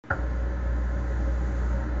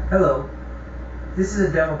Hello, this is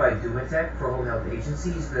a demo by DoMaTech for home health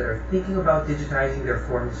agencies that are thinking about digitizing their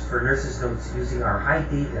forms for nurses' notes using our high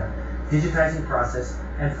data digitizing process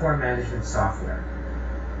and form management software.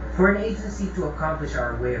 For an agency to accomplish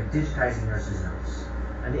our way of digitizing nurses' notes,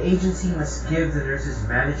 an agency must give the nurses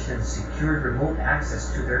managed and secured remote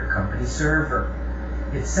access to their company server.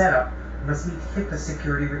 Its setup must meet HIPAA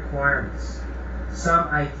security requirements.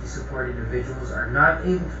 Some IT support individuals are not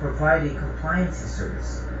able to provide a compliancy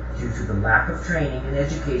service due to the lack of training and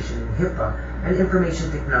education in HIPAA and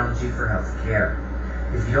information technology for healthcare.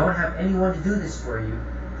 If you don't have anyone to do this for you,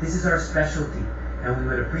 this is our specialty, and we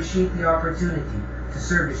would appreciate the opportunity to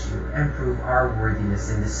service you and prove our worthiness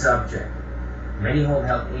in this subject. Many home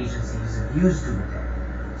health agencies have used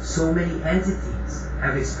DoMaTech. So many entities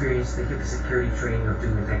have experienced the HIPAA security training of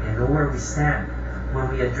DoMaTech and know where we stand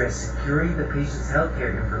when we address securing the patient's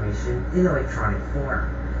healthcare information in electronic form.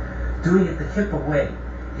 Doing it the HIPAA way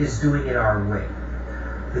is doing it our way.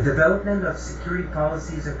 The development of security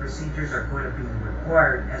policies and procedures are going to be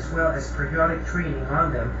required, as well as periodic training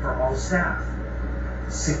on them for all staff.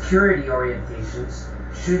 Security orientations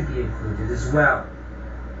should be included as well.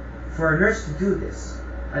 For a nurse to do this,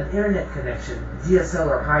 an internet connection, DSL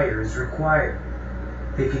or higher, is required.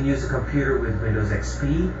 They can use a computer with Windows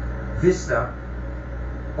XP, Vista,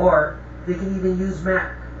 or they can even use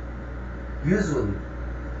Mac. Usually,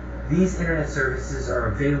 these internet services are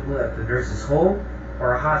available at the nurse's home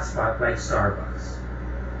or a hotspot like Starbucks.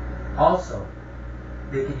 Also,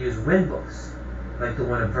 they can use Winbooks like the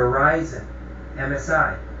one of Verizon,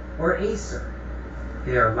 MSI, or Acer.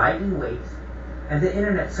 They are light in weight, and the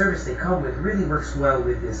internet service they come with really works well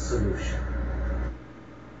with this solution.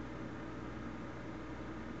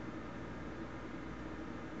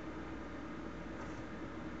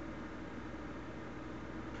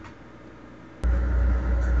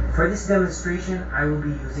 For this demonstration, I will be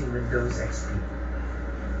using Windows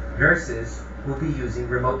XP. Nurses will be using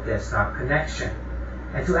remote desktop connection.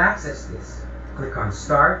 And to access this, click on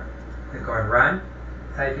Start, click on Run,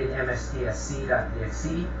 type in mstsc.exe,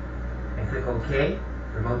 and click OK.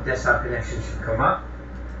 Remote desktop connection should come up.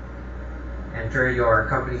 Enter your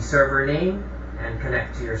company server name and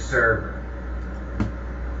connect to your server.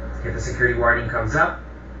 If the security warning comes up,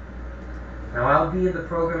 now I'll be in the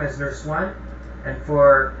program as Nurse 1, and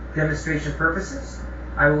for demonstration purposes,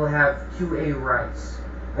 I will have QA rights,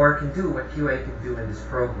 or can do what QA can do in this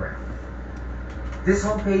program. This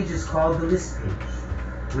home page is called the list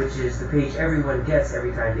page, which is the page everyone gets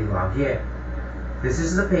every time they log in. This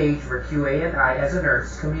is the page where QA and I, as a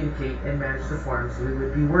nurse, communicate and manage the forms we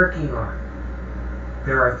would be working on.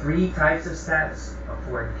 There are 3 types of status a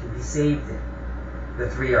form can be saved in. The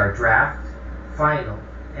 3 are draft, final,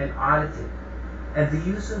 and audited. And the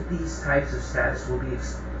use of these types of status will be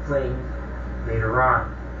explained later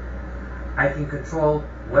on. I can control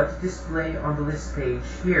what to display on the list page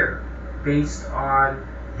here based on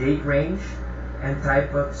date range and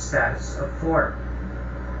type of status of form.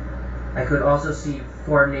 I could also see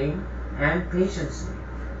form name and patient's name.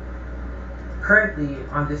 Currently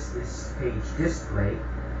on this list page display,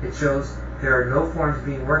 it shows there are no forms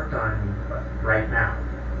being worked on right now.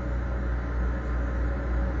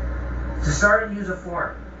 To start and use a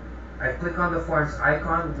form, I click on the Forms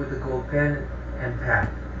icon with the gold pen and pad.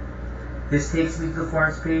 This takes me to the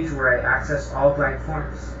Forms page where I access all blank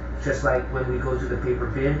forms, just like when we go to the paper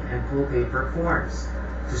bin and pull paper forms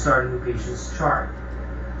to start a new patient's chart.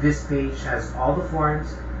 This page has all the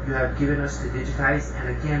forms you have given us to digitize, and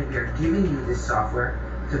again, we are giving you this software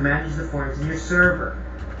to manage the forms in your server.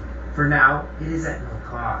 For now, it is at no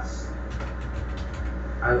cost.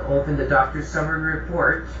 I'll open the doctor's summary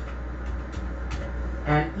report,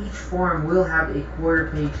 and each form will have a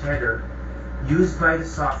quarter-page header used by the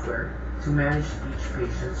software to manage each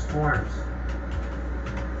patient's forms.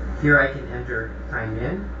 Here I can enter time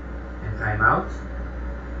in and time out,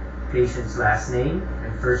 patient's last name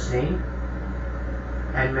and first name,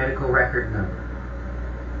 and medical record number.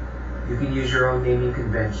 You can use your own naming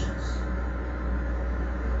conventions.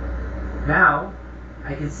 Now,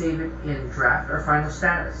 I can save it in draft or final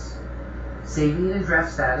status. Saving it in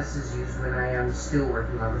draft status is used when I am still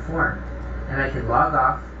working on the form, and I can log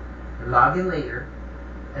off and log in later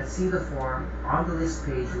and see the form on the list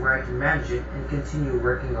page where I can manage it and continue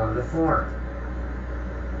working on the form.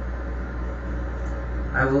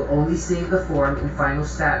 I will only save the form in final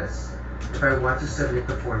status if I want to submit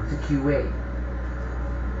the form to QA.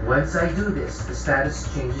 Once I do this, the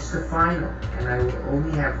status changes to final, and I will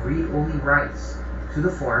only have read-only rights to the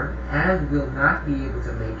form and will not be able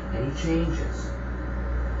to make any changes.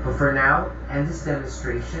 But for now and this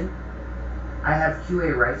demonstration, I have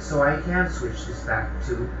QA rights, so I can switch this back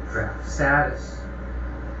to draft status.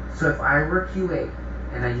 So if I were QA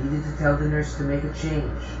and I needed to tell the nurse to make a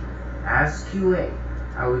change, as QA,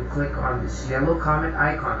 I would click on this yellow comment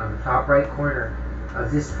icon on the top right corner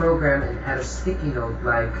of this program and add a sticky note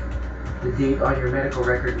like, "The date on your medical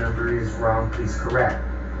record number is wrong, please correct."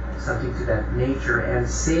 Something to that nature, and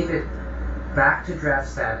save it back to draft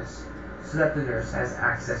status so that the nurse has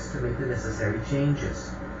access to make the necessary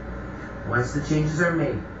changes. Once the changes are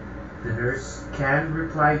made, the nurse can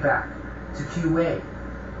reply back to QA,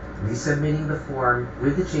 resubmitting the form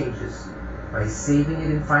with the changes by saving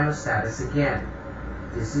it in final status again.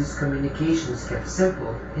 This is communications kept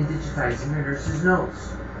simple in digitizing your nurses'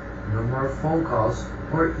 notes. No more phone calls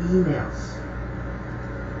or emails.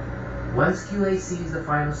 Once QA sees the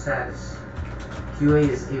final status, QA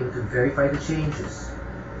is able to verify the changes,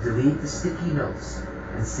 delete the sticky notes,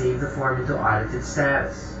 and save the form into audited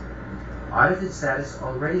status. Audited status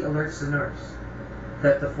already alerts the nurse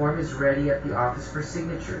that the form is ready at the office for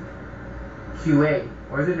signature. QA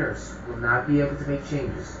or the nurse will not be able to make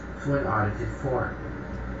changes to an audited form.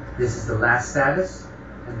 This is the last status,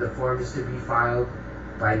 and the form is to be filed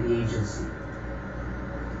by the agency.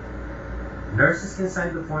 Nurses can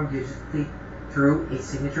sign the form digitally through a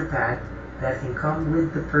signature pad that can come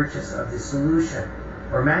with the purchase of this solution,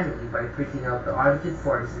 or manually by printing out the audited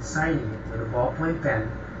forms and signing it with a ballpoint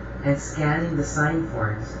pen and scanning the signed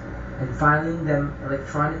forms and filing them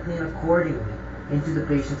electronically and accordingly into the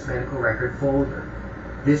patient's medical record folder.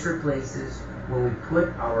 This replaces when we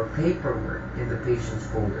put our paperwork in the patient's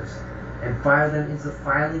folders and file them into the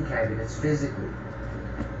filing cabinets physically.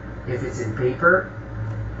 If it's in paper,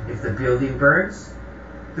 if the building burns,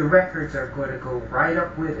 the records are going to go right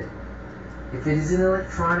up with it. If it is in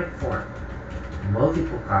electronic form,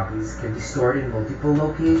 multiple copies can be stored in multiple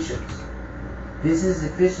locations. This is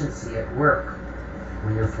efficiency at work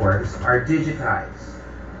when your forms are digitized.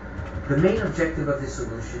 The main objective of this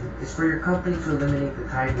solution is for your company to eliminate the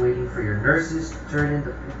time waiting for your nurses to turn in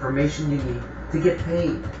the information you need to get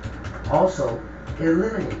paid. Also,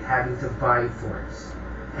 eliminate having to buy forms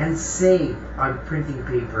and save on printing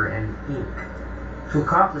paper and ink. To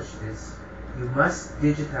accomplish this, you must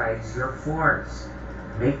digitize your forms,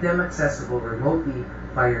 make them accessible remotely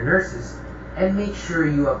by your nurses, and make sure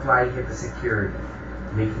you apply HIPAA security,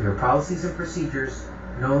 making your policies and procedures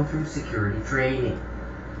known through security training.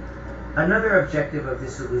 Another objective of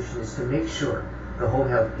this solution is to make sure the home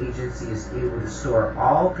health agency is able to store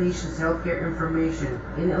all patients' healthcare information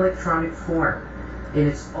in electronic form in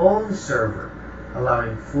its own server,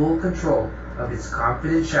 allowing full control of its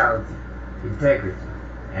confidentiality, integrity,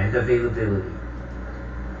 and availability.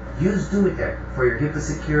 Use DIGITIZE for your HIPAA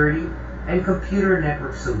security and computer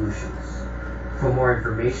network solutions. For more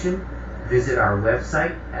information, visit our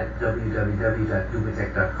website at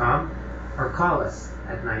www.digititech.com or call us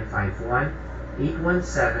at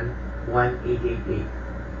 951-817-1888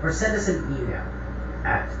 or send us an email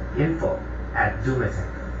at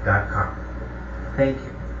info@dumatech.com. Thank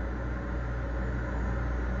you.